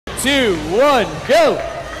2, 1, go!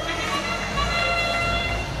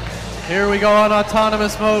 Here we go on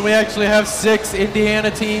autonomous mode. We actually have 6 Indiana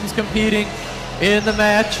teams competing in the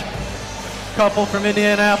match. Couple from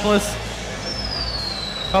Indianapolis,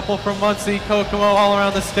 couple from Muncie, Kokomo, all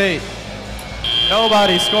around the state.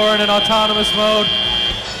 Nobody scoring in autonomous mode,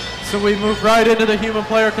 so we move right into the human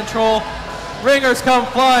player control. Ringers come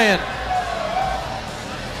flying.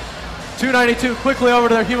 292 quickly over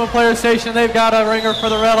to their human player station. They've got a ringer for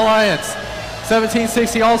the Red Alliance.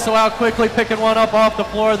 1760 also out quickly, picking one up off the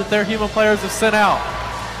floor that their human players have sent out.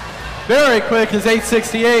 Very quick is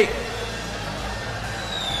 868.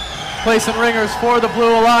 Placing ringers for the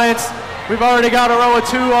Blue Alliance. We've already got a row of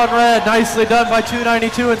 2 on red. Nicely done by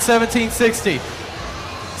 292 and 1760.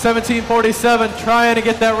 1747 trying to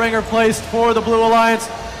get that ringer placed for the Blue Alliance,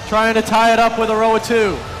 trying to tie it up with a row of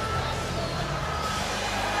 2.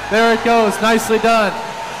 There it goes, nicely done.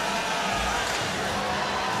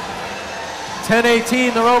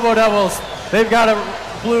 1018, the Robo Devils. They've got a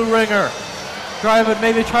blue ringer. Driving,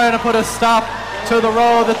 maybe trying to put a stop to the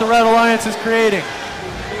row that the Red Alliance is creating.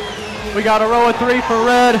 We got a row of 3 for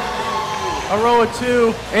red, a row of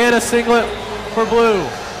 2, and a singlet for blue.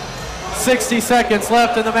 60 seconds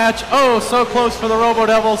left in the match. Oh, so close for the Robo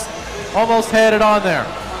Devils. Almost had it on there.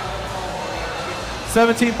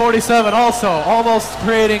 1747 also almost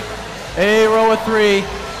creating a row of 3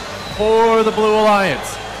 for the Blue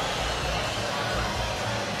Alliance.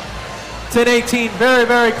 1018, very,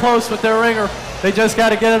 very close with their ringer. They just got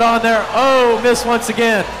to get it on there. Oh, miss once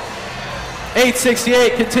again.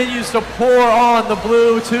 868 continues to pour on the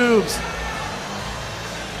blue tubes.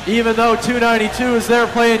 Even though 292 is there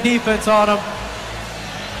playing defense on them.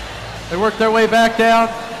 They work their way back down.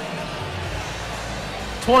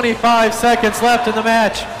 25 seconds left in the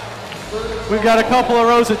match. We've got a couple of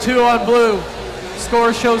rows of 2 on blue.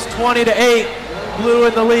 Score shows 20-8, blue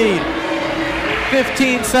in the lead.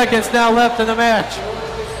 15 seconds now left in the match.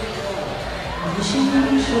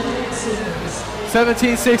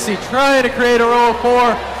 1760 trying to create a row of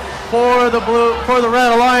 4 for the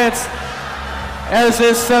Red Alliance, as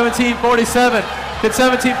is 1747. Can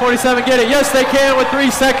 1747 get it? Yes, they can with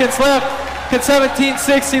 3 seconds left. Can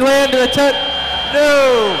 1760 land to the 10?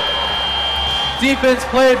 No! Defense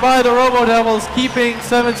played by the Robo Devils, keeping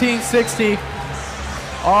 1760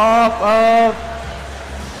 off of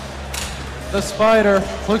the spider.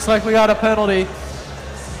 Looks like we got a penalty.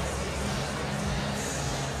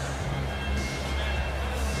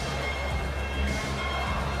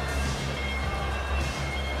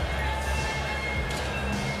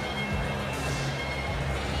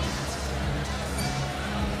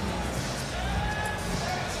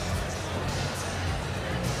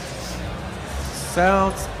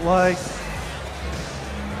 Sounds like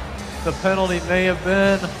the penalty may have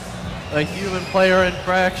been a human player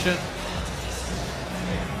infraction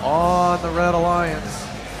on the Red Alliance.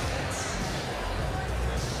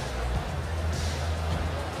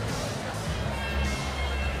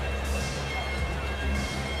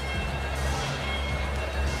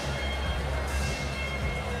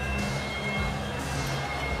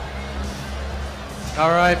 All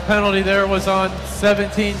right, penalty there was on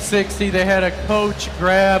 1760. They had a coach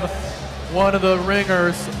grab one of the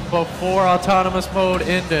ringers before autonomous mode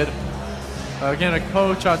ended. Again, a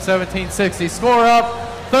coach on 1760. Score up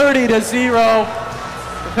 30-0.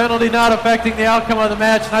 The penalty not affecting the outcome of the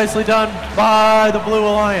match. Nicely done by the Blue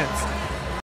Alliance.